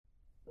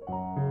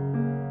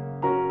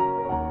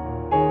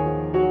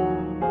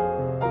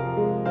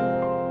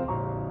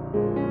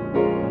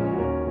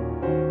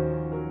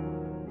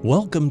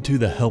Welcome to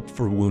the Help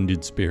for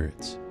Wounded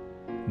Spirits.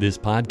 This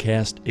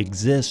podcast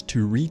exists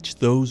to reach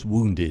those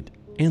wounded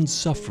and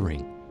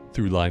suffering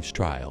through life's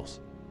trials.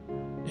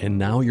 And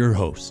now your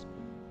hosts,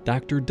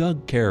 Dr.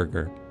 Doug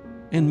Carriger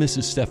and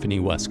Mrs. Stephanie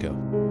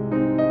Wesco.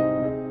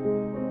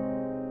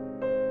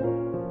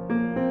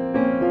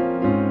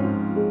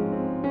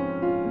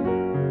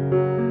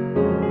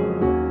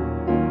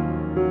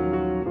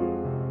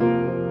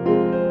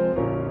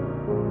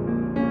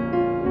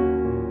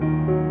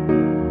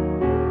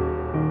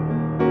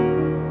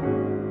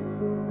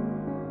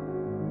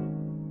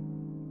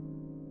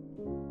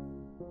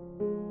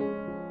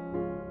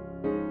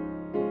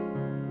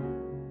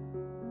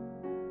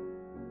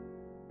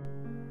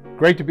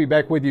 Great to be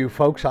back with you,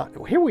 folks.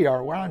 Here we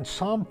are. We're on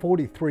Psalm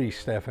 43,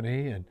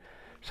 Stephanie. And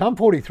Psalm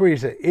 43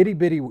 is an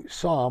itty-bitty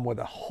psalm with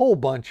a whole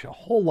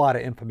lot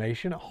of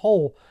information,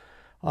 the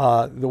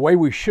way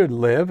we should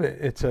live.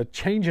 It's a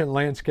change in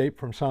landscape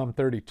from Psalm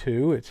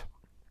 32. It's,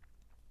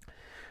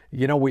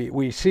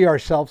 we see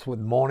ourselves with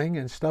mourning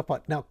and stuff.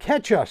 But now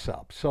catch us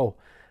up. So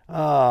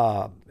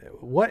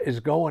what is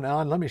going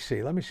on? Let me see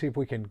if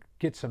we can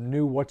get some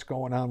new what's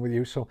going on with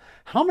you. So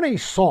how many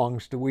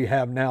songs do we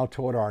have now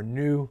toward our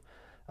new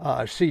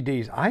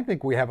CDs? I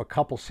think we have a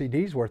couple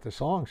CDs worth of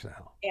songs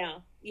now.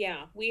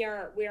 Yeah. We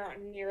are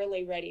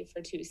nearly ready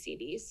for 2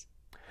 CDs.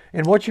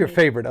 And what's your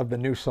favorite of the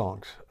new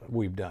songs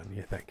we've done,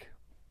 you think?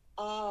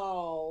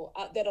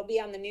 That'll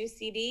be on the new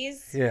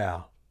CDs?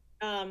 Yeah.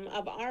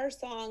 Of our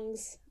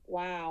songs,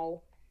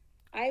 wow.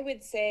 I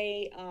would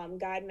say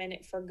God Meant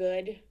It for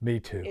Good.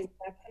 Me too. Is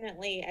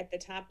definitely at the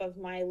top of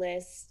my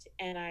list.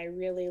 And I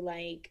really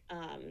like,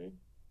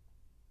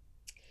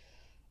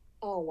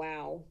 oh,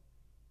 wow.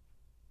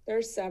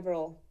 There's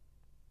several.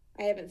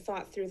 I haven't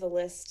thought through the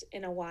list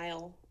in a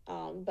while,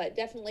 but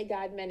definitely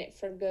God Meant It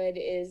for Good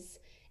is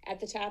at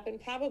the top, and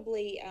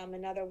probably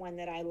another one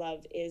that I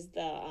love is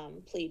the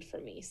Plead for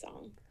Me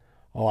song.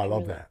 Oh, I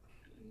love that.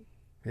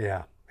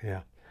 Yeah.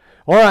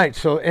 All right,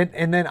 so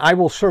and then I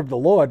Will Serve the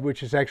Lord,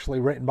 which is actually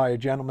written by a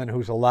gentleman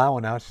who's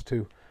allowing us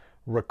to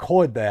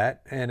record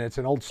that, and it's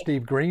an old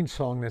Steve Green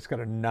song that's got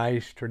a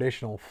nice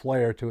traditional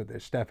flair to it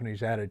that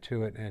Stephanie's added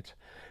to it, and it's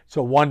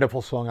a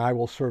wonderful song, I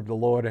Will Serve the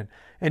Lord.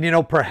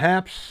 And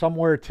perhaps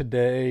somewhere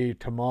today,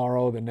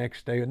 tomorrow, the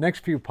next day, the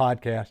next few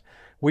podcasts,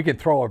 we can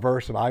throw a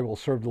verse of I Will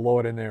Serve the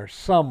Lord in there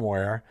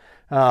somewhere.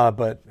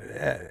 But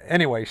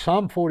anyway,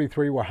 Psalm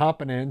 43, we're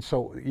hopping in.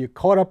 So you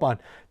caught up on.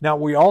 Now,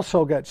 we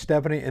also got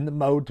Stephanie in the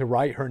mode to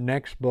write her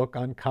next book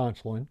on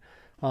counseling,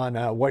 on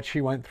what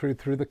she went through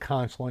the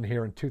counseling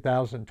here in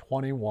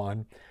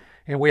 2021.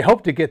 And we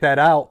hope to get that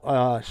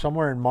out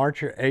somewhere in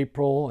March or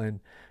April. And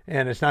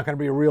it's not going to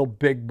be a real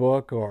big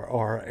book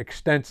or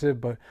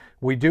extensive, but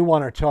we do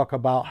want to talk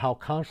about how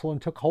counseling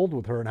took hold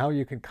with her and how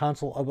you can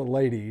counsel other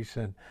ladies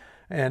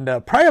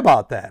and pray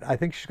about that. I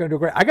think she's going to do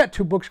great. I got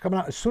 2 books coming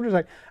out as soon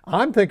as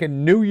I'm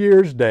thinking New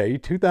Year's Day,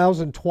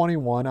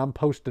 2021, I'm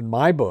posting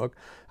my book.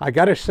 I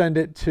got to send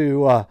it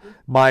to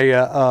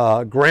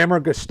my Grammar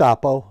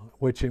Gestapo,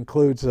 which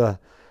includes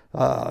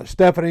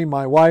Stephanie,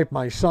 my wife,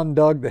 my son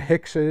Doug, the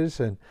Hickses,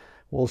 and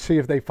we'll see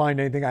if they find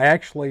anything. I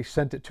actually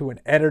sent it to an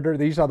editor.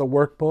 These are the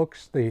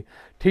workbooks, the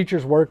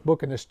teacher's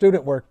workbook and the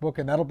student workbook,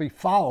 and that'll be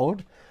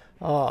followed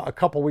a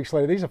couple weeks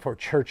later. These are for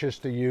churches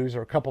to use,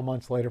 or a couple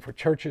months later for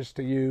churches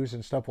to use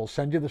and stuff. We'll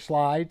send you the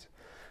slides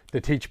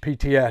to teach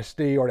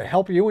PTSD or to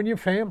help you and your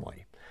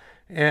family.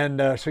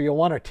 And so you'll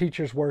want a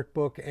teacher's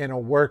workbook and a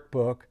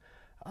workbook.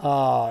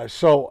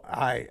 So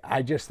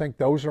I just think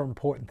those are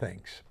important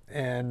things.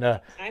 And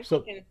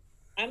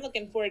I'm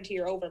looking forward to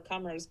your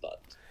Overcomers book.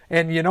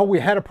 And, we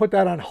had to put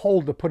that on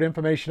hold to put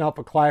information out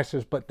for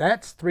classes, but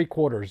that's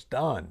 3/4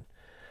 done.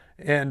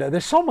 And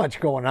there's so much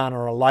going on in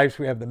our lives.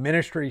 We have the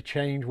ministry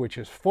change, which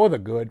is for the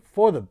good,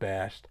 for the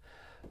best.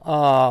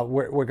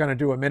 We're going to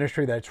do a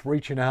ministry that's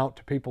reaching out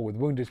to people with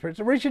wounded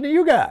spirits, reaching to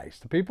you guys,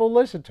 the people who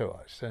listen to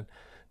us, and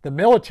the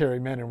military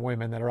men and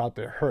women that are out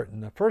there hurting,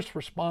 the first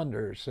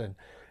responders,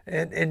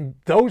 and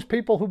those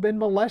people who've been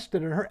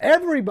molested and hurt.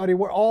 Everybody,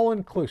 we're all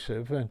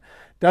inclusive, and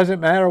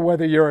doesn't matter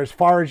whether you're as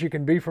far as you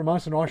can be from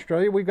us in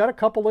Australia. We've got a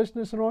couple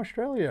listeners in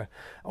Australia,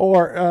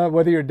 or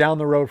whether you're down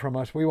the road from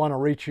us. We want to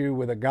reach you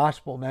with a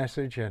gospel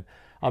message and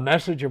a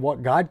message of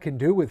what God can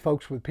do with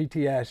folks with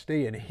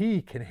PTSD, and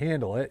He can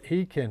handle it.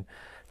 He can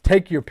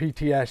take your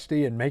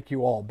PTSD and make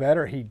you all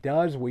better. He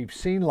does. We've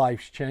seen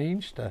lives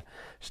changed.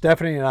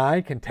 Stephanie and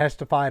I can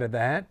testify to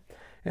that.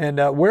 And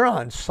we're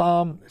on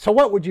Psalm. So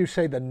what would you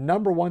say the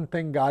number one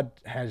thing God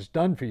has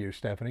done for you,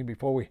 Stephanie,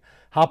 before we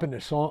hop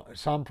into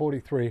Psalm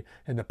 43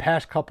 in the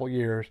past couple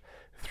years,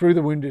 through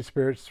the wounded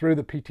spirits, through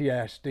the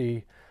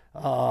PTSD,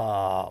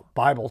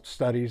 Bible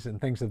studies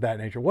and things of that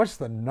nature? What's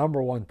the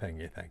number one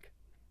thing you think?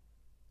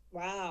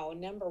 Wow,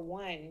 number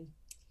one.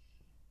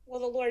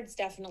 Well, the Lord's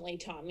definitely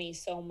taught me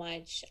so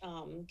much,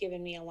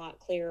 given me a lot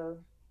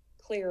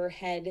clearer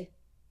head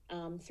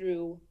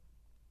through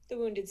the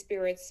Wounded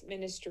Spirits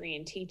ministry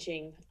and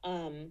teaching,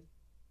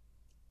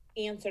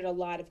 answered a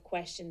lot of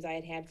questions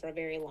I had for a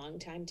very long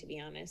time, to be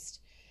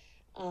honest,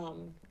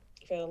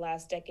 for the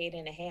last decade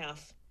and a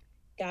half.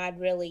 God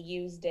really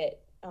used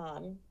it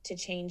to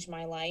change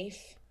my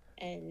life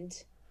and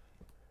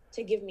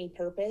to give me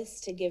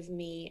purpose, to give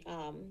me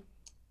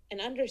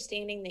an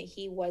understanding that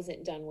he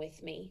wasn't done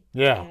with me.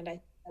 Yeah. And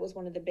that was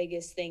one of the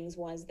biggest things,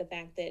 was the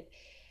fact that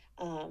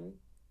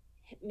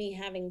me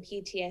having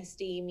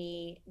PTSD,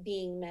 me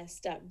being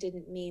messed up,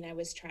 didn't mean I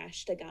was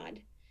trash to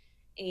God.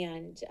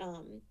 And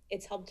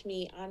it's helped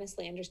me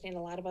honestly understand a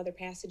lot of other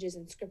passages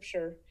in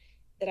scripture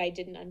that I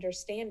didn't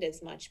understand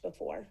as much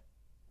before.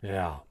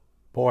 Yeah.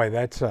 Boy,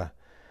 that's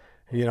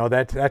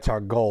that's our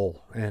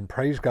goal, and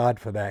praise God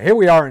for that. Here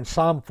we are in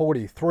Psalm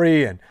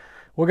 43, and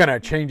we're going to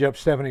change up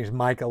Stephanie's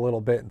mic a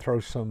little bit and throw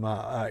some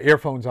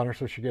earphones on her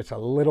so she gets a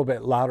little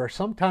bit louder.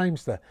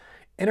 Sometimes the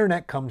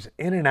internet comes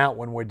in and out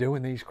when we're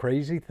doing these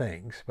crazy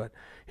things, but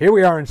here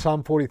we are in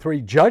Psalm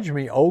 43. Judge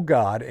me, O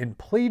God, and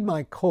plead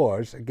my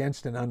cause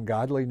against an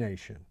ungodly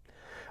nation.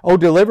 O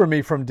deliver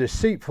me from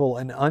deceitful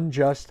and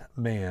unjust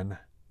man.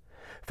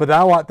 For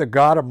thou art the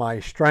God of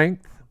my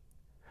strength.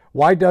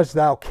 Why dost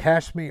thou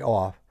cast me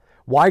off?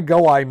 Why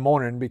go I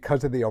mourning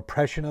because of the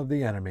oppression of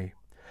the enemy?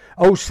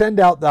 O send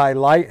out thy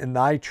light and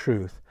thy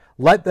truth.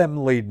 Let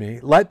them lead me.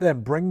 Let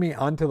them bring me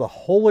unto the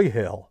holy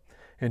hill,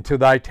 into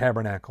thy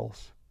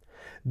tabernacles.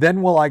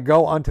 Then will I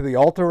go unto the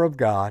altar of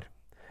God,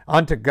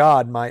 unto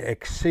God my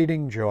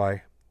exceeding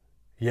joy.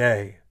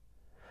 Yea,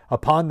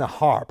 upon the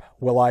harp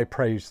will I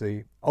praise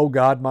thee, O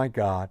God my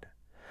God.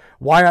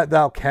 Why art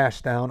thou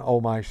cast down,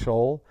 O my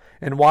soul?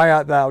 And why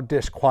art thou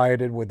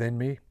disquieted within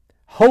me?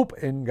 Hope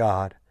in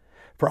God,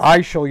 for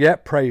I shall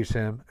yet praise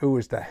him, who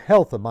is the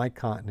health of my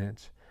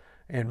countenance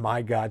and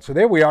my God. So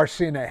there we are,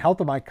 seeing the health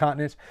of my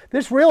countenance.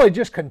 This really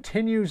just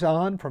continues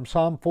on from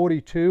Psalm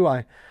 42.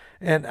 I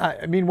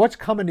mean, what's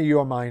coming to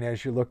your mind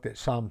as you looked at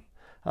Psalm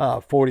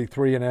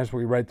 43 and as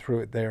we read through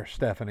it there,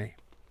 Stephanie?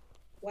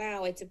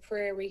 Wow, it's a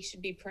prayer we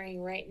should be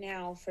praying right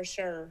now for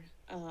sure.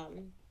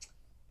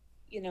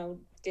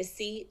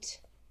 Deceit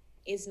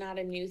is not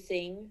a new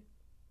thing.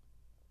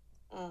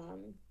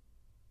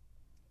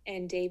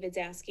 And David's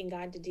asking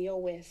God to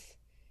deal with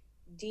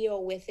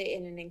it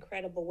in an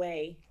incredible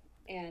way,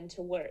 and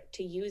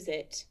to use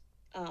it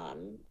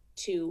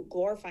to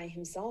glorify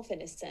himself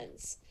in a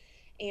sense.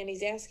 And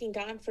he's asking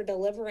God for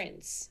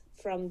deliverance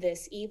from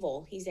this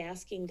evil. He's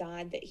asking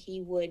God that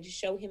he would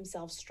show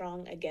himself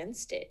strong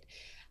against it.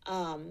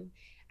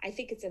 I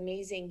think it's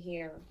amazing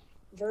here.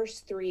 Verse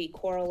 3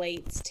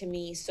 correlates to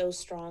me so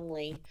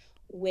strongly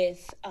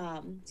with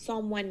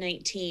Psalm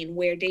 119,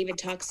 where David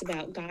talks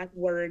about God's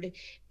word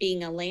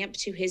being a lamp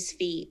to his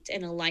feet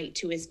and a light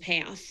to his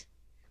path.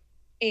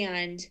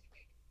 And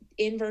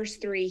in verse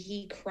 3,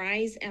 he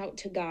cries out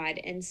to God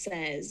and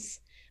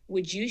says,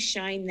 would you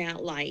shine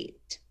that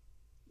light?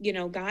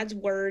 God's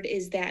word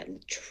is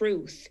that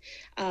truth.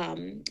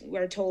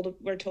 We're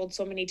told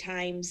so many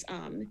times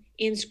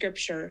in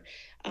scripture,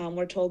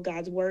 we're told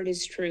God's word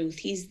is truth.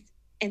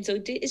 And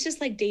so it's just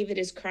like David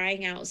is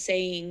crying out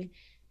saying,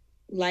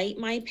 light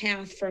my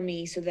path for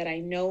me so that I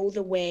know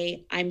the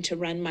way I'm to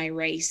run my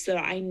race, so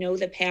I know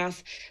the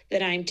path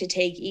that I'm to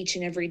take each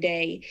and every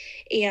day.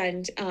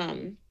 And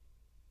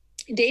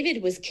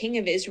David was king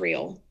of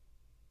Israel,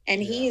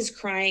 and he is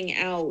crying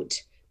out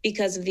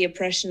because of the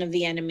oppression of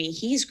the enemy.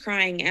 He's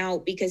crying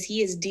out because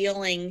he is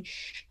dealing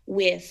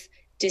with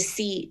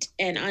deceit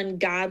and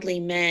ungodly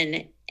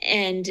men.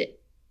 And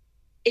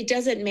it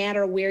doesn't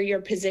matter where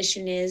your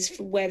position is,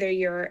 whether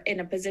you're in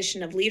a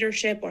position of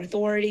leadership or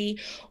authority,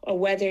 or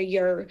whether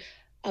you're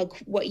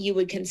what you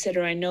would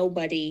consider a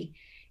nobody.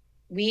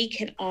 We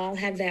can all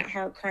have that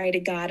heart cry to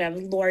God of,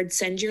 Lord,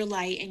 send your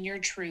light and your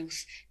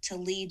truth to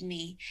lead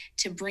me,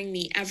 to bring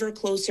me ever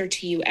closer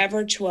to you,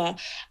 ever to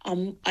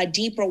a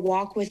deeper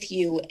walk with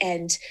you.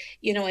 And,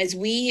 as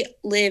we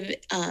live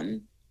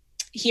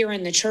here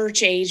in the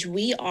church age,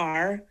 we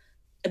are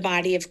the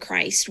body of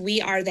Christ.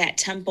 We are that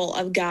temple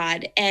of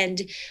God.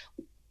 And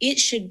it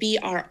should be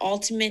our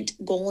ultimate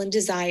goal and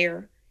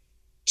desire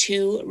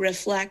to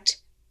reflect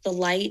the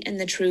light and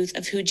the truth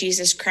of who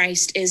Jesus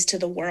Christ is to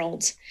the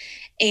world.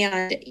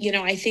 And,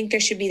 I think there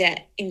should be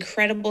that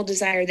incredible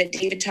desire that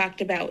David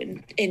talked about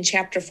in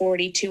chapter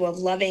 42 of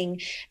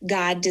loving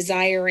God,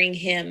 desiring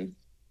him,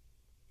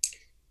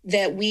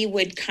 that we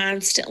would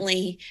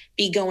constantly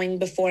be going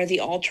before the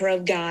altar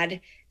of God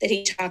that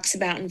he talks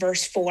about in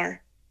verse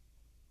 4.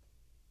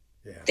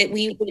 Yeah. That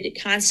we would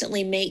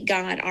constantly make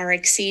God our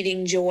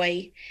exceeding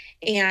joy.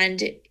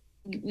 And,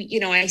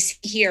 I see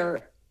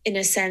here in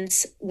a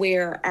sense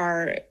where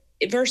our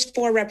verse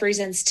 4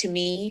 represents to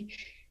me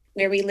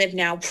where we live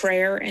now,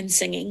 prayer and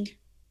singing.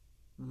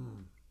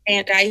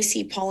 And I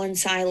see Paul and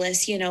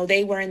Silas,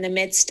 they were in the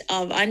midst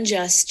of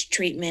unjust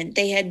treatment.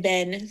 They had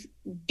been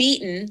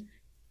beaten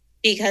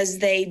because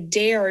they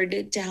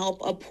dared to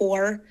help a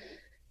poor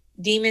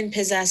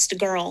demon-possessed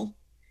girl.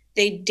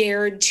 They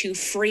dared to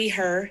free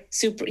her,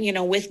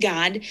 with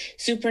God.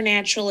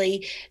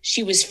 Supernaturally,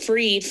 she was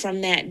freed from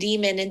that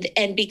demon.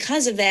 And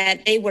because of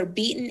that, they were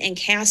beaten and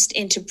cast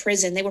into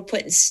prison. They were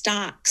put in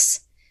stocks.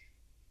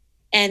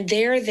 And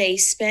there they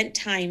spent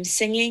time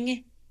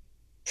singing,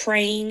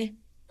 praying,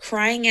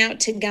 crying out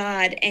to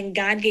God, and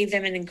God gave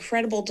them an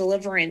incredible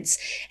deliverance.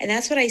 And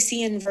that's what I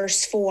see in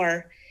verse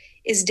 4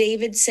 is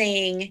David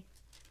saying,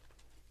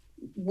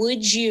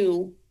 would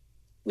you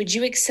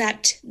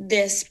accept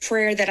this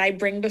prayer that I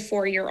bring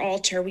before your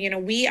altar?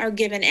 We are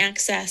given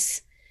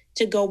access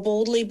to go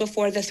boldly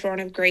before the throne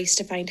of grace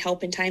to find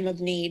help in time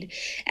of need.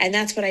 And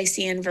that's what I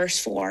see in verse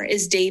 4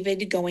 is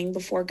David going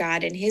before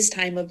God in his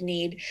time of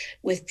need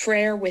with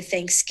prayer, with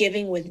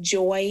thanksgiving, with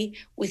joy,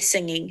 with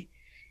singing.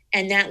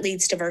 And that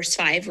leads to verse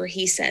 5 where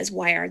he says,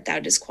 why art thou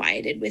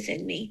disquieted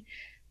within me?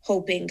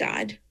 Hope in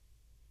God.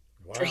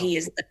 Wow. For he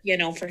is,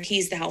 for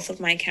he's the health of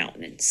my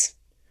countenance.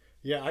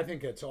 Yeah, I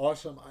think it's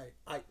awesome.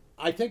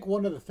 I think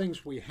one of the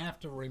things we have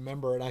to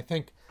remember, and I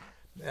think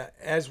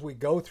as we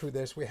go through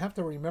this, we have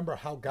to remember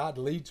how God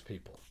leads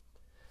people.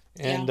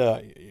 And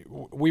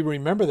we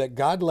remember that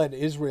God led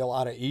Israel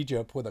out of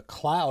Egypt with a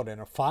cloud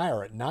and a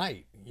fire at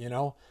night.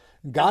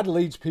 God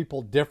leads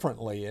people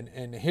differently.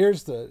 And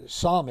here's the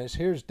psalmist,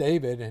 here's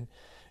David. And,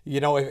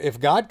 if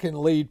God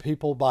can lead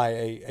people by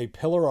a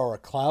pillar or a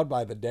cloud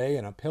by the day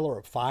and a pillar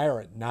of fire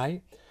at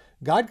night,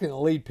 God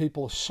can lead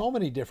people so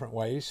many different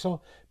ways.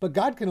 But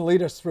God can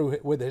lead us through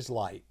it with his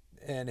light.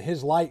 And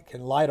his light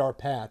can light our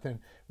path. And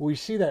we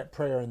see that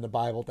prayer in the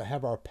Bible to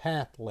have our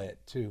path lit,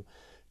 to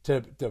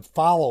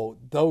follow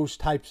those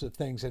types of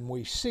things. And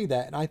we see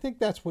that. And I think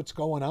that's what's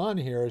going on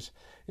here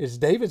is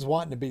David's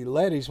wanting to be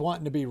led. He's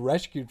wanting to be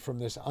rescued from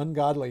this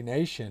ungodly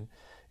nation.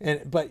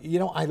 But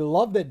I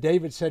love that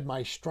David said,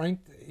 my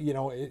strength,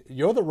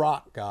 you're the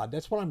rock, God.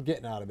 That's what I'm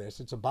getting out of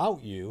this. It's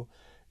about you.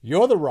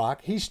 You're the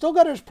rock. He's still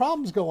got his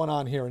problems going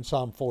on here in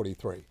Psalm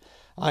 43.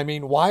 I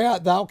mean, why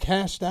art thou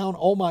cast down,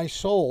 O my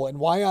soul, and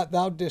why art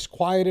thou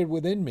disquieted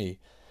within me?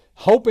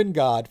 Hope in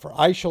God, for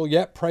I shall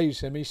yet praise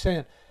him. He's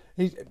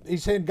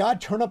saying, God,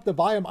 turn up the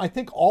volume. I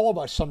think all of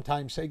us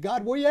sometimes say,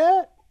 God, where you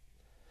at?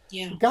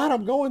 Yeah. God,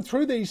 I'm going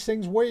through these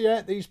things. Where you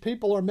at? These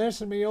people are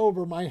messing me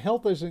over. My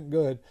health isn't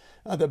good.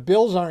 The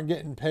bills aren't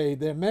getting paid.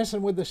 They're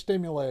messing with the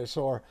stimulus,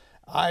 or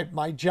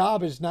my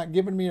job is not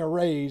giving me a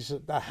raise.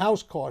 The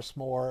house costs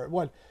more.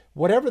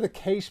 Whatever the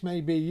case may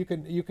be, you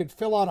can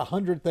fill out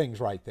 100 things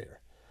right there.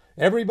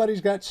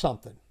 Everybody's got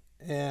something,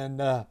 and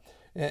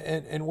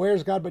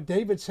where's God? But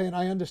David's saying,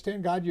 I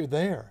understand, God, you're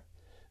there.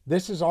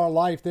 This is our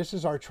life. This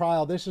is our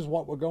trial. This is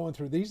what we're going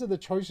through. These are the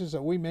choices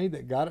that we made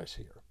that got us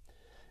here.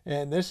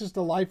 And this is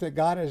the life that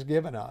God has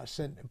given us.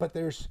 But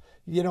there's,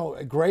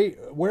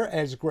 we're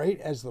as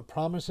great as the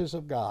promises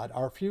of God.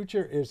 Our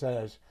future is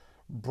as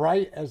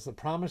bright as the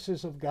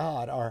promises of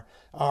God,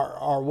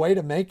 our way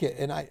to make it.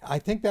 And I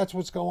think that's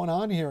what's going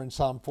on here in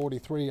Psalm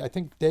 43. I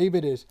think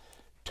David is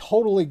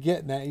totally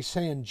getting that. He's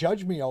saying,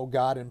 judge me, O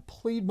God, and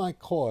plead my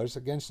cause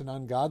against an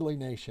ungodly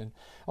nation.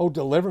 Oh,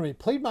 deliver me.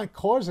 Plead my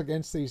cause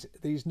against these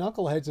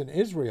knuckleheads in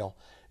Israel.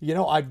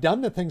 I've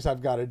done the things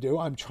I've got to do.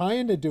 I'm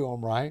trying to do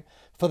them right.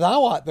 For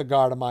thou art the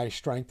guard of my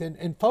strength.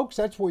 And folks,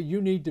 that's where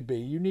you need to be.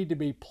 You need to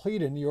be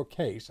pleading your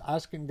case,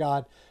 asking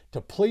God to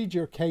plead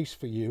your case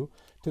for you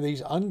to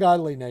these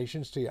ungodly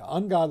nations, to your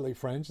ungodly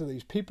friends, to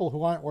these people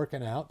who aren't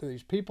working out, to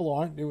these people who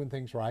aren't doing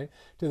things right,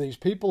 to these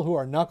people who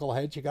are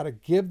knuckleheads. You got to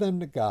give them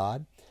to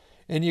God.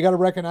 And you got to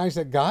recognize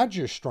that God's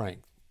your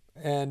strength,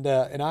 and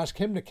ask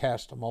him to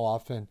cast them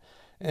off. And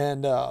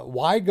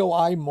why go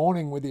I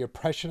mourning with the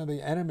oppression of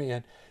the enemy?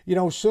 And,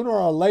 sooner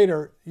or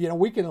later,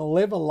 we can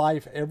live a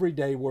life every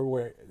day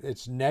where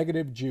it's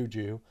negative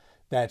juju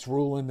that's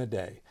ruling the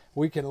day.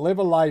 We can live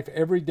a life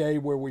every day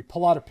where we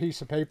pull out a piece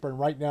of paper and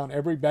write down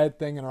every bad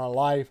thing in our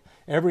life,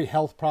 every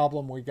health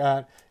problem we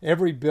got,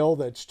 every bill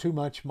that's too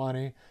much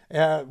money,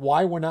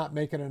 why we're not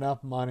making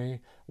enough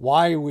money,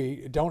 why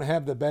we don't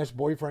have the best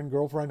boyfriend,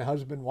 girlfriend,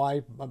 husband,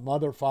 wife,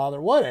 mother,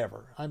 father,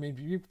 whatever. I mean,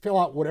 you fill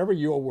out whatever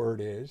your word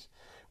is.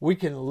 We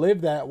can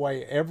live that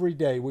way every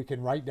day. We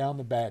can write down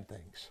the bad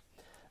things.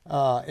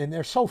 And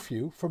there's so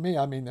few. For me,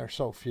 there's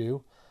so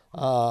few.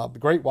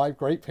 Great wife,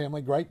 great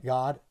family, great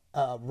God.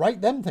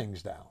 Write them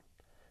things down.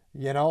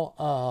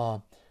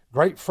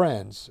 Great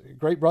friends,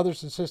 great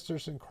brothers and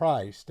sisters in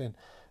Christ,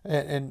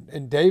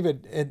 and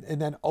David, and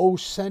then, oh,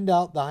 send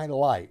out thy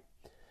light.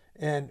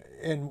 And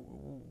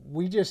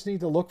we just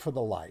need to look for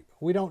the light.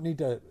 We don't need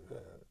to,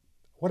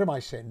 what am I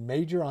saying,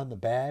 major on the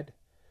bad?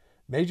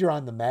 Major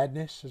on the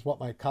madness is what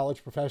my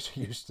college professor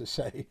used to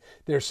say.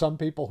 There's some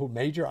people who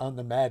major on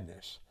the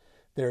madness.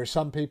 There are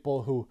some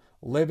people who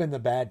live in the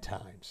bad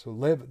times,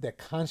 they're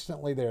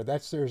constantly there.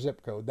 That's their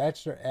zip code.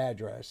 That's their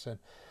address. And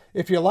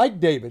if you're like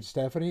David,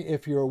 Stephanie,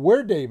 if you're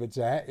where David's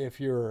at, if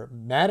you're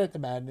mad at the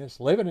madness,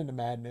 living in the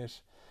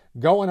madness,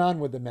 going on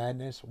with the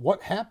madness,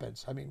 what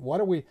happens? How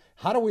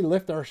do we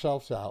lift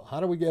ourselves out? How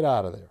do we get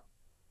out of there?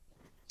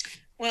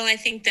 Well, I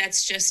think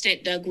that's just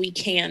it, Doug.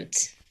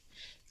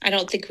 I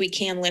don't think we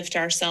can lift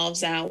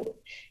ourselves out.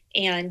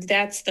 And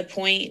that's the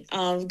point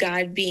of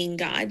God being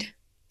God.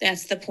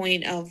 That's the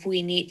point of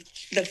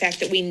the fact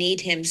that we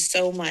need him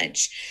so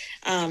much.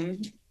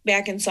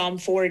 Back in Psalm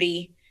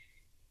 40,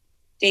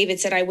 David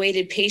said, I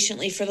waited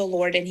patiently for the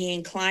Lord, and he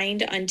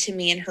inclined unto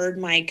me and heard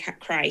my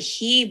cry.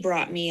 He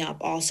brought me up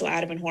also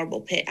out of an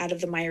horrible pit, out of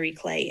the miry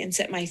clay, and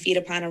set my feet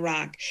upon a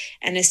rock,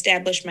 and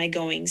established my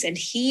goings. And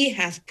he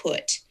hath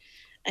put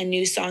a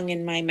new song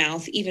in my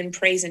mouth, even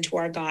praise unto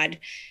our God.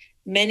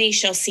 Many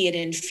shall see it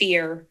in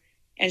fear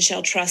and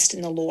shall trust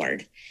in the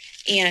Lord.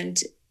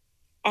 And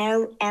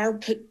our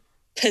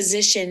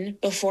position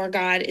before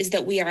God is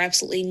that we are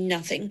absolutely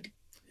nothing.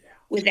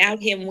 Without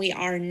him, we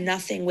are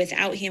nothing.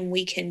 Without him,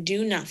 we can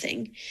do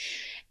nothing.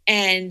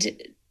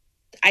 And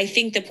I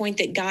think the point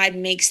that God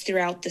makes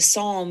throughout the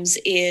Psalms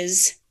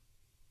is,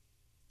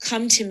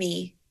 come to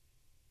me.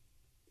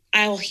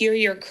 I'll hear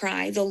your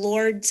cry. The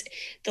Lord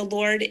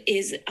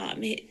is,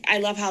 I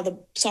love how the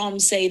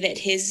Psalms say that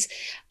his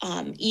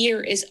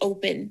ear is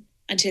open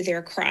unto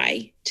their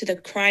cry, to the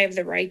cry of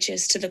the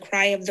righteous, to the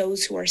cry of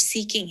those who are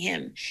seeking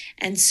him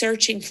and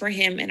searching for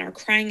him and are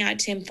crying out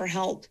to him for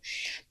help.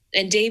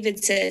 And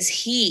David says,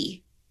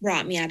 he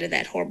brought me out of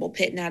that horrible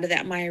pit and out of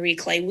that miry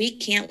clay. We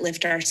can't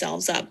lift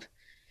ourselves up.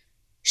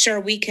 Sure,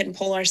 we can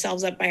pull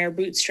ourselves up by our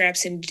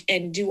bootstraps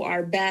and do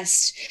our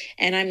best.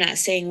 And I'm not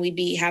saying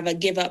we have a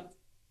give up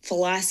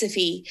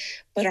philosophy,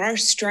 but our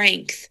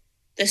strength,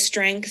 the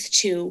strength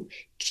to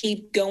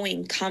keep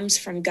going, comes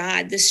from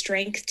God. The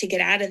strength to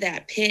get out of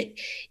that pit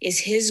is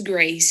his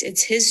grace.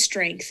 It's his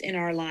strength in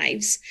our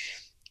lives.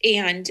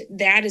 And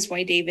that is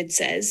why David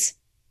says,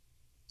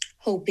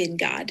 hope in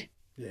God.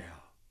 Yeah.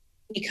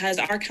 Because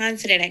our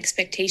confident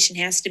expectation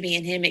has to be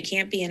in him. It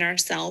can't be in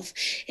ourselves.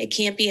 It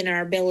can't be in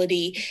our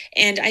ability.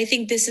 And I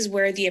think this is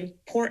where the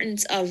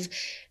importance of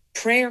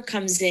prayer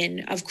comes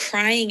in, of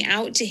crying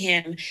out to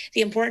him,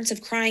 the importance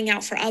of crying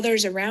out for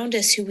others around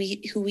us who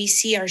we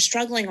see are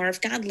struggling, or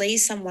if God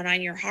lays someone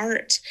on your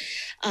heart,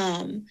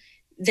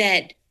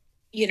 that,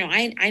 you know,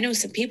 I know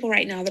some people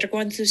right now that are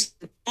going through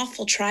some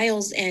awful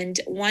trials, and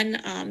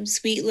one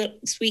sweet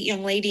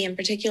young lady in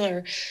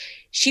particular,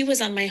 she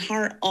was on my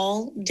heart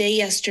all day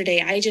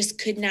yesterday. I just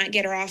could not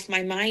get her off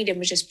my mind and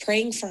was just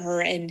praying for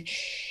her. And,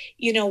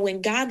 you know,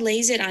 when God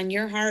lays it on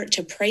your heart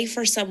to pray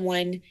for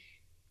someone,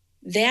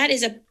 that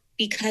is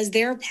because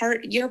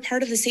you're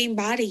part of the same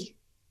body.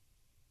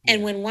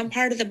 And when one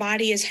part of the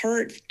body is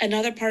hurt,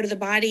 another part of the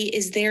body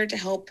is there to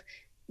help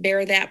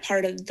bear that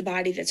part of the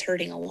body that's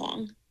hurting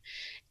along.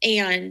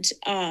 And,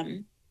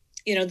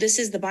 you know, this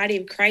is the body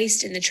of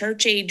Christ in the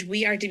church age.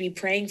 We are to be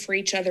praying for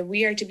each other.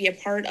 We are to be a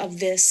part of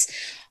this,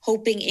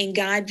 hoping in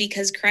God,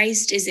 because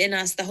Christ is in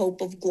us, the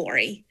hope of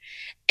glory.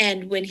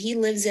 And when he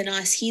lives in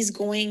us, he's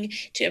going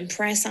to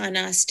impress on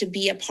us to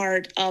be a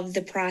part of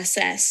the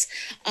process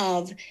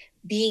of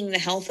being the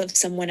health of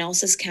someone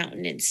else's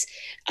countenance,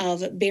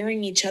 of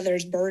bearing each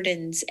other's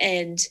burdens.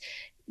 And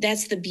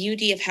that's the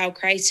beauty of how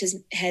Christ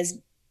has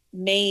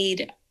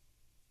made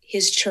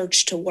his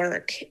church to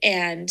work.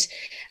 And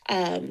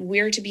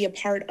we're to be a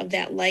part of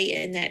that light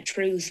and that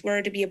truth.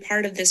 We're to be a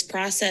part of this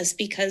process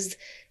because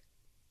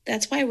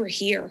that's why we're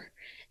here.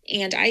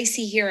 And I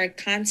see here a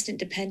constant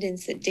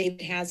dependence that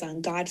David has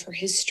on God for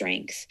his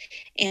strength.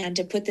 And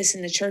to put this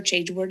in the church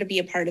age, we're to be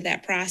a part of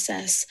that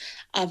process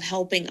of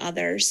helping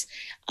others,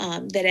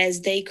 that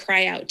as they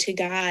cry out to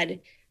God,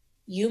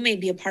 you may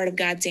be a part of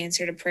God's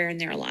answer to prayer in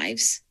their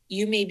lives.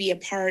 You may be a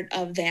part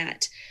of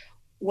that,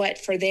 what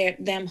for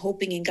them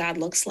hoping in God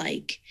looks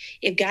like.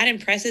 If God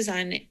impresses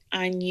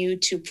on you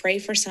to pray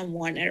for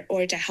someone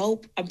or to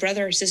help a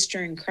brother or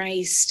sister in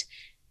Christ,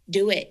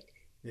 do it.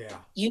 Yeah.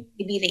 You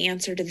may be the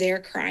answer to their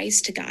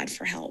cries to God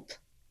for help.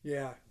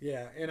 Yeah,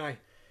 yeah. And I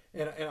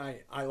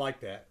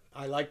like that.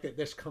 I like that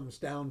this comes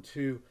down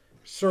to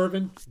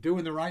serving,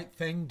 doing the right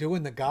thing,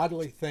 doing the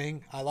godly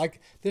thing.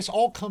 This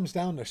all comes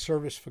down to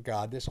service for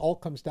God. This all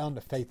comes down to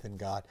faith in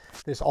God.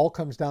 This all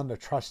comes down to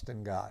trust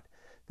in God.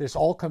 This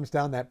all comes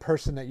down to that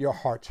person that your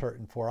heart's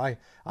hurting for. I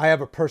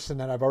have a person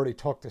that I've already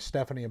talked to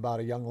Stephanie about.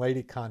 A young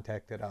lady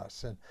contacted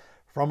us, and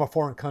from a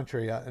foreign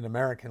country, an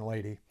American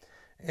lady.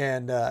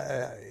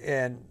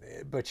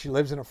 But she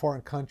lives in a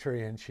foreign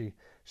country, and she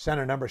sent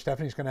her number.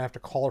 Stephanie's going to have to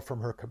call her from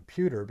her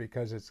computer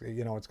because it's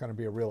going to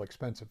be a real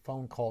expensive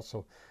phone call.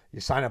 So you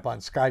sign up on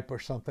Skype or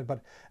something.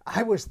 But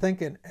I was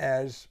thinking,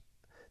 as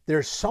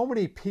there's so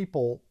many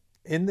people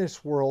in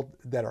this world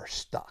that are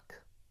stuck.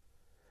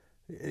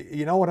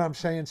 You know what I'm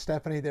saying,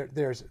 Stephanie?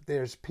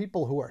 There's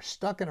people who are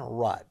stuck in a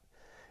rut,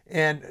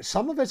 and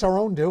some of it's our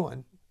own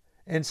doing,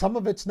 and some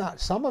of it's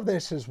not. Some of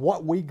this is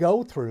what we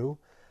go through.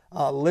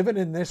 Living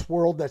in this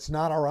world that's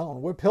not our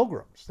own. We're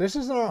pilgrims. This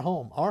isn't our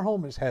home. Our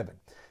home is heaven.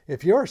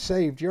 If you're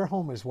saved, your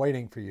home is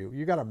waiting for you.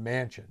 You got a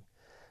mansion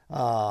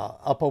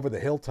up over the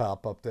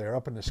hilltop up there,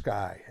 up in the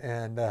sky.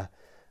 And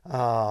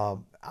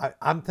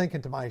I'm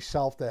thinking to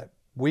myself that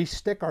we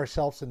stick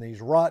ourselves in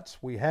these ruts.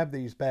 We have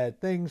these bad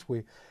things.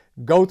 We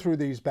go through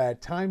these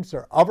bad times.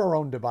 They're of our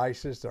own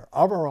devices. They're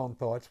of our own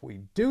thoughts.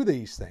 We do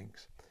these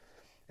things.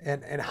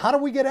 And how do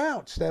we get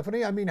out,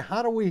 Stephanie? I mean,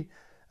 how do we...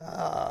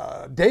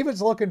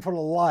 David's looking for the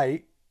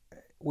light.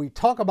 We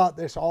talk about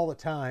this all the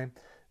time.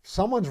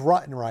 Someone's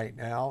rutting right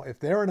now. If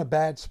they're in a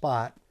bad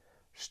spot,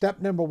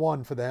 step number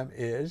one for them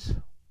is?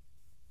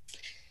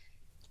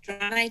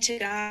 Draw nigh to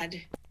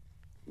God.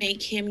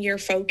 Make him your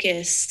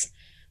focus.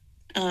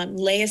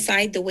 Lay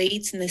aside the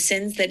weights and the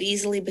sins that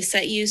easily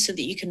beset you so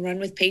that you can run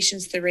with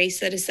patience the race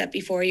that is set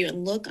before you,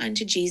 and look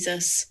unto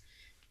Jesus.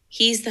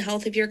 He's the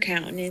health of your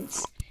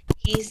countenance.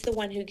 He's the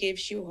one who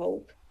gives you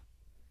hope.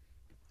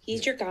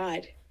 He's your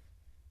God.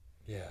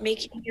 Yeah.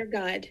 Make him your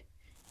God.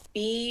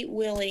 Be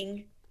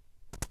willing,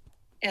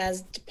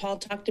 as Paul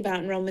talked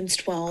about in Romans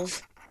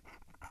 12,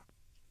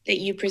 that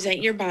you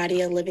present your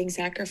body a living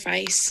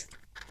sacrifice.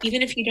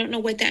 Even if you don't know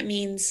what that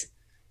means,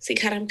 say,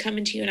 God, I'm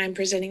coming to you and I'm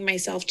presenting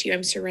myself to you.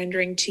 I'm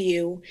surrendering to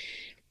you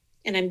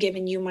and I'm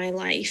giving you my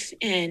life.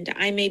 And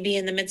I may be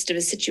in the midst of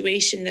a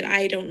situation that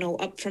I don't know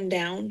up from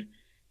down,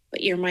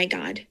 but you're my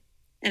God.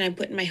 And I'm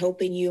putting my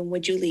hope in you. And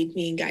would you lead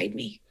me and guide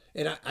me?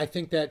 And I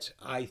think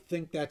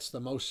that's the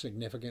most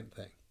significant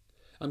thing.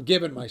 I'm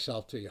giving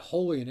myself to you,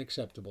 holy and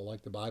acceptable,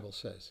 like the Bible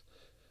says.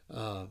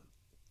 I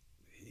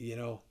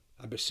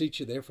beseech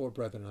you, therefore,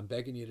 brethren, I'm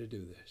begging you to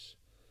do this.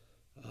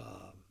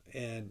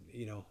 And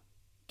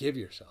give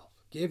yourself.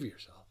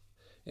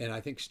 And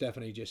I think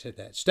Stephanie just hit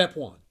that. Step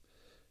one,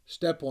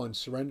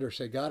 surrender.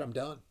 Say, God, I'm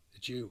done.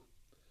 It's you.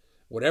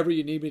 Whatever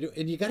you need me to do.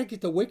 And you got to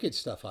get the wicked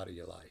stuff out of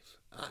your life.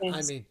 Yes.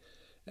 I mean,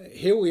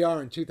 here we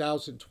are in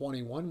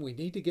 2021. We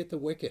need to get the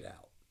wicked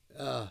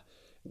out.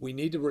 We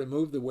need to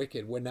remove the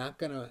wicked. We're not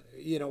going to,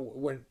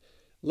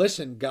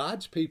 listen,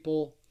 God's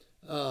people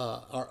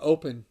are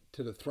open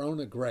to the throne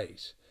of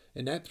grace.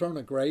 And that throne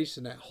of grace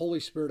and that Holy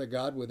Spirit of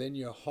God within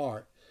your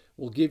heart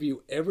will give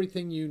you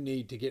everything you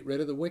need to get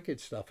rid of the wicked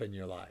stuff in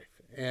your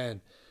life.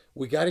 And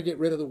we got to get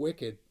rid of the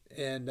wicked.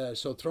 And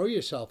so throw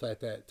yourself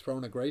at that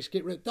throne of grace.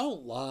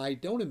 Don't lie.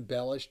 Don't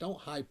embellish.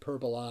 Don't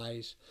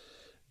hyperbolize.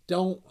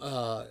 Don't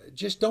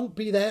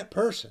be that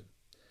person.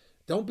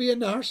 Don't be a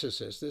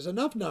narcissist. There's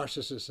enough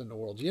narcissists in the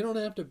world. You don't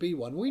have to be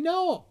one. We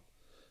know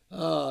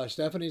them.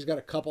 Stephanie's got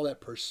a couple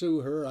that pursue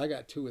her. I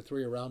got 2 or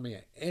 3 around me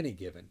at any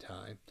given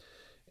time.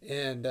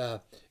 And,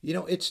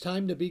 it's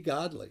time to be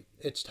godly.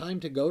 It's time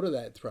to go to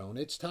that throne.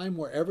 It's time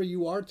wherever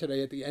you are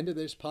today at the end of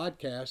this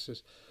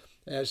podcast,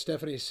 as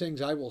Stephanie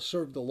sings, I will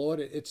serve the Lord.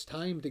 It's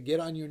time to get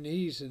on your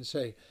knees and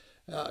say,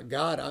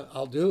 God,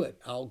 I'll do it.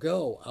 I'll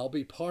go. I'll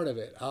be part of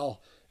it.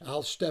 I'll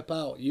step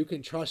out. You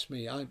can trust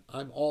me.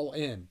 I'm all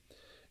in.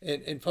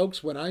 And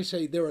folks, when I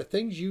say there are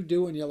things you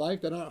do in your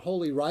life that aren't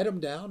holy, write them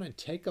down and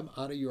take them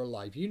out of your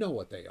life. You know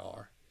what they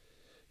are.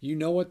 You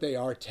know what they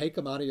are. Take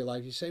them out of your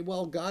life. You say,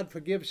 well, God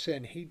forgives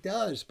sin. He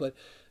does, but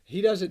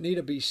he doesn't need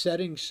a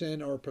besetting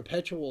sin or a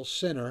perpetual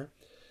sinner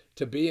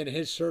to be in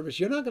his service.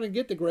 You're not going to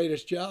get the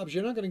greatest jobs.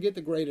 You're not going to get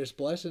the greatest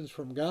blessings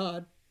from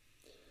God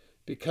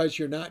because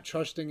you're not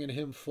trusting in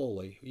him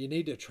fully. You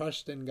need to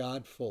trust in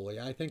God fully.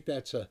 I think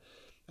that's a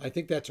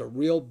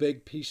real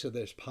big piece of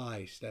this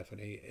pie,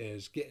 Stephanie,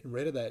 is getting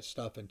rid of that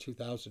stuff in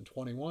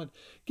 2021.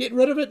 Getting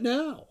rid of it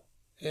now.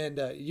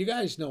 And you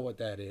guys know what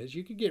that is.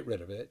 You can get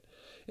rid of it.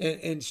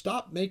 And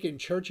stop making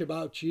church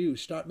about you.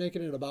 Start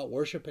making it about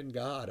worshiping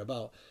God,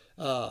 about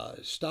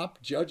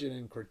stop judging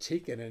and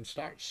critiquing and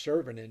start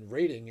serving and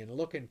reading and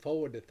looking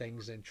forward to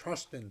things and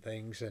trusting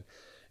things.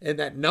 And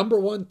that number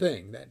one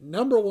thing,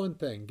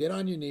 get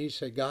on your knees,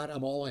 say, God,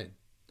 I'm all in.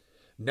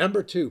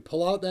 Number 2,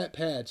 pull out that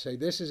pad, say,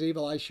 this is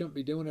evil, I shouldn't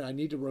be doing it, I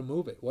need to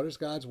remove it. What does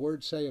God's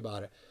word say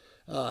about it?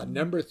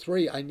 Number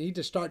 3, I need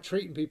to start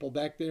treating people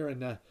back there in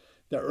the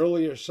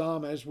earlier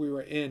psalm, as we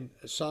were in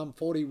Psalm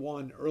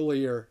 41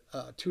 earlier,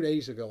 2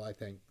 days ago, I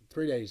think,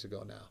 3 days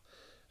ago now.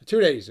 2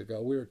 days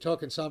ago, we were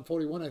talking Psalm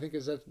 41, I think,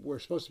 is that we're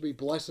supposed to be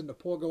blessing the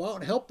poor, go out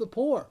and help the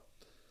poor.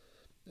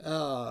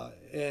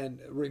 And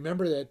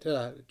remember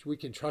that we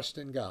can trust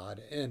in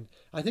God. And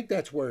I think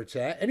that's where it's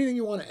at. Anything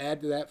you want to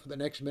add to that for the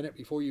next minute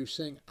before you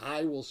sing,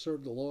 I Will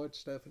Serve the Lord,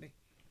 Stephanie?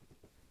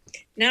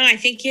 No, I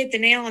think you hit the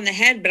nail on the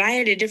head, but I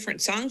had a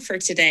different song for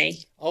today.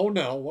 Oh,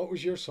 no. What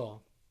was your song?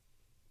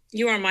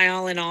 You Are My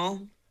All in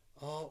All.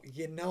 Oh,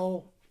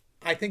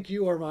 I think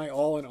You Are My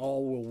All in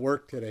All will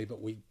work today,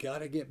 but we got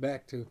to get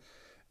back to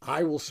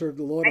I Will Serve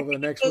the Lord over the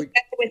next week.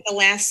 With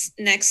the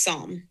next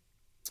psalm.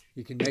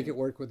 You can make it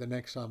work with the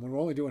next psalm. We're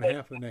only doing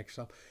half of the next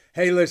psalm.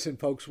 Hey, listen,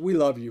 folks, we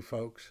love you,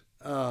 folks.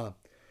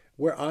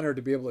 We're honored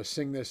to be able to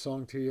sing this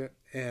song to you.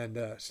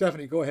 And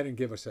Stephanie, go ahead and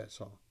give us that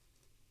song.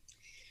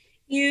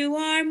 You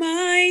are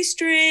my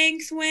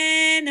strength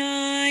when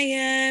I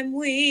am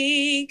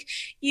weak.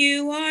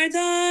 You are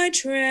the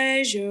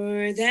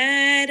treasure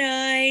that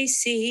I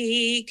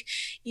seek.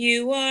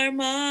 You are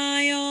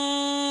my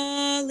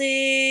all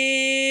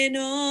in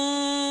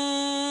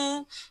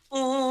all.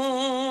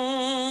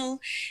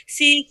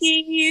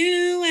 Seeking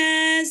you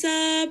as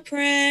a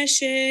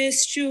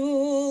precious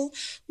jewel,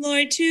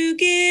 Lord, to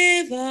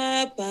give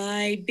up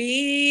I'd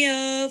be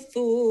a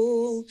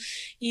fool.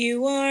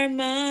 You are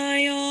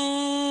my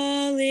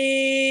all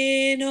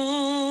in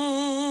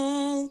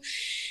all.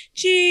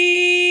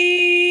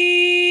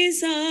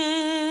 Jesus,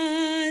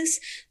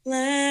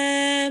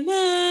 Lamb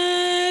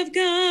of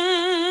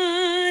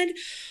God,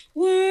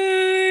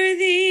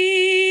 worthy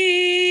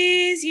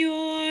is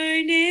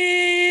your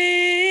name.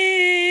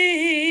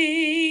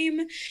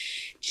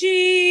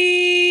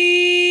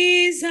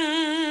 Jesus,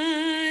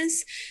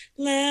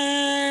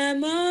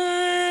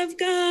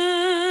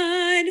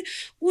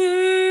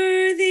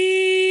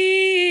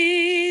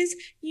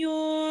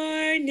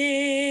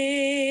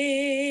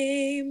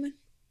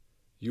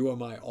 are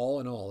my all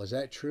in all. Is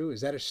that true?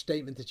 Is that a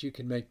statement that you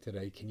can make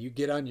today? Can you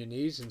get on your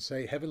knees and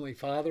say, Heavenly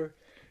Father,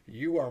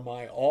 you are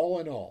my all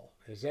in all?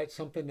 Is that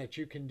something that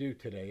you can do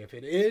today? If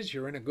it is,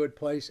 you're in a good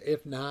place.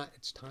 If not,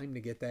 it's time to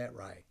get that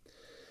right.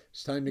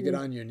 It's time to get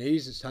on your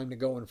knees. It's time to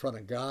go in front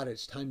of God.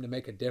 It's time to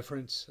make a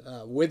difference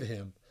with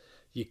Him.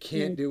 You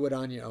can't do it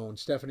on your own.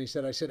 Stephanie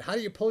said, how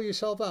do you pull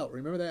yourself out?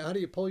 Remember that? How do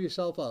you pull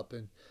yourself up?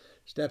 And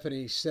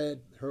Stephanie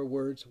said her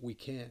words, we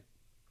can't,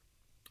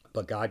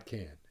 but God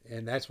can.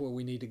 And that's where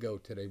we need to go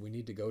today. We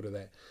need to go to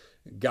that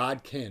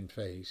God can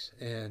phase.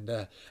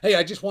 And hey,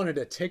 I just wanted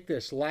to take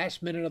this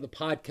last minute of the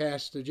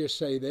podcast to just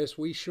say this.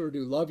 We sure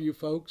do love you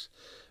folks.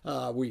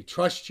 We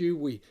trust you.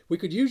 We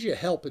could use your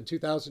help in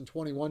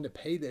 2021 to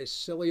pay this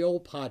silly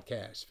old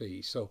podcast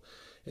fee. So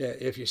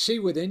if you see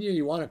within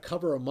you want to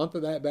cover a month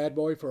of that bad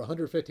boy for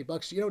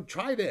 $150,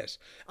 try this.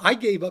 I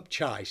gave up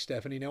chai,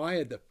 Stephanie. Now, I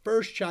had the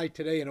first chai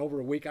today in over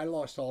a week. I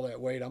lost all that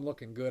weight. I'm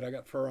looking good. I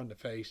got fur on the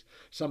face.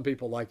 Some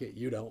people like it.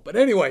 You don't. But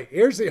anyway,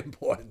 here's the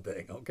important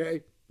thing,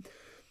 okay?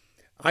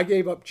 I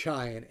gave up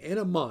chai, and in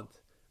a month,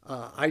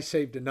 I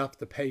saved enough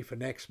to pay for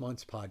next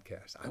month's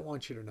podcast. I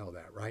want you to know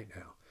that right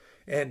now.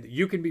 And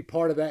you can be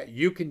part of that.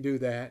 You can do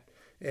that.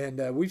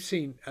 And we've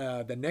seen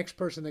the next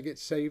person that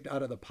gets saved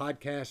out of the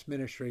podcast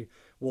ministry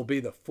will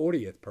be the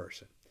 40th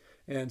person.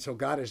 And so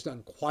God has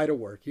done quite a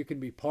work. You can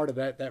be part of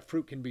that. That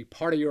fruit can be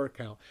part of your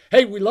account.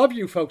 Hey, we love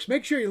you folks.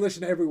 Make sure you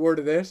listen to every word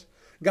of this.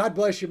 God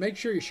bless you. Make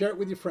sure you share it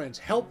with your friends.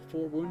 Help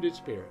for wounded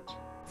spirits.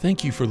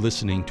 Thank you for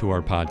listening to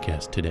our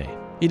podcast today.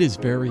 It is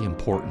very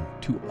important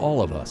to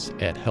all of us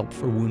at Help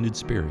for Wounded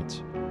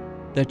Spirits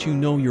that you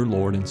know your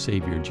Lord and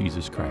Savior,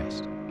 Jesus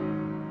Christ.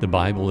 The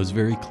Bible is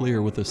very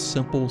clear with a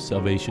simple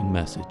salvation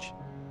message.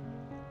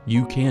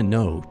 You can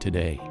know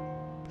today.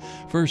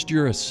 First,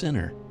 you're a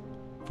sinner,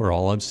 for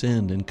all have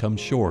sinned and come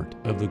short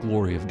of the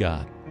glory of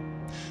God.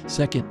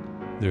 Second,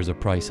 there's a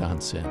price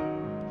on sin,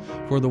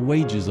 for the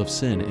wages of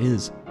sin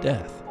is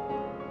death.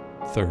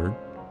 Third,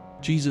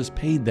 Jesus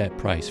paid that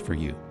price for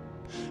you.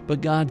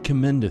 But God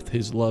commendeth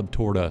His love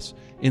toward us,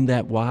 in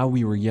that while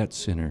we were yet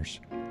sinners,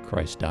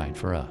 Christ died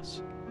for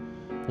us.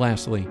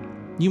 Lastly,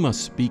 you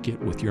must speak it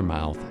with your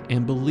mouth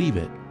and believe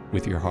it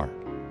with your heart,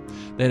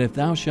 that if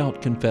thou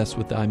shalt confess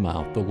with thy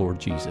mouth the Lord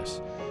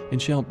Jesus,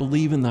 and shalt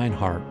believe in thine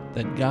heart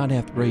that God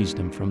hath raised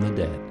Him from the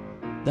dead,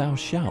 thou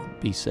shalt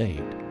be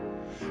saved.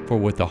 For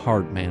with the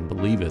heart man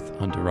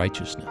believeth unto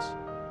righteousness,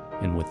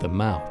 and with the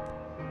mouth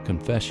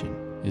confession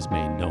is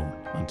made known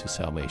unto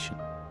salvation.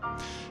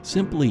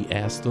 Simply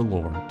ask the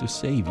Lord to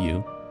save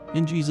you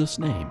in Jesus'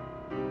 name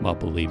while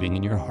believing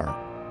in your heart,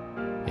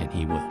 and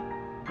He will.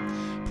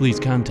 Please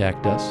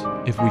contact us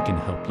if we can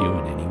help you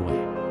in any way.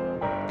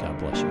 God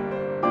bless you.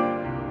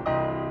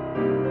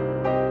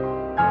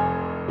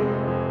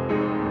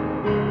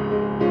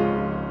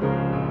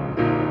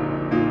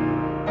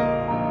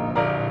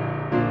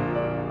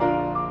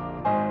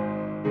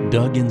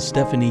 Doug and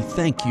Stephanie,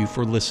 thank you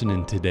for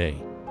listening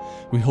today.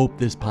 We hope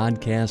this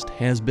podcast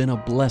has been a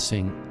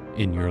blessing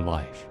in your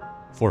life.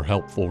 For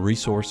helpful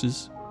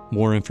resources,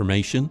 more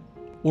information,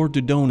 or to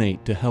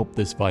donate to help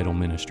this vital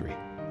ministry,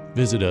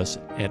 visit us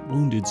at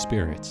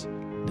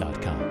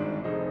woundedspirits.com.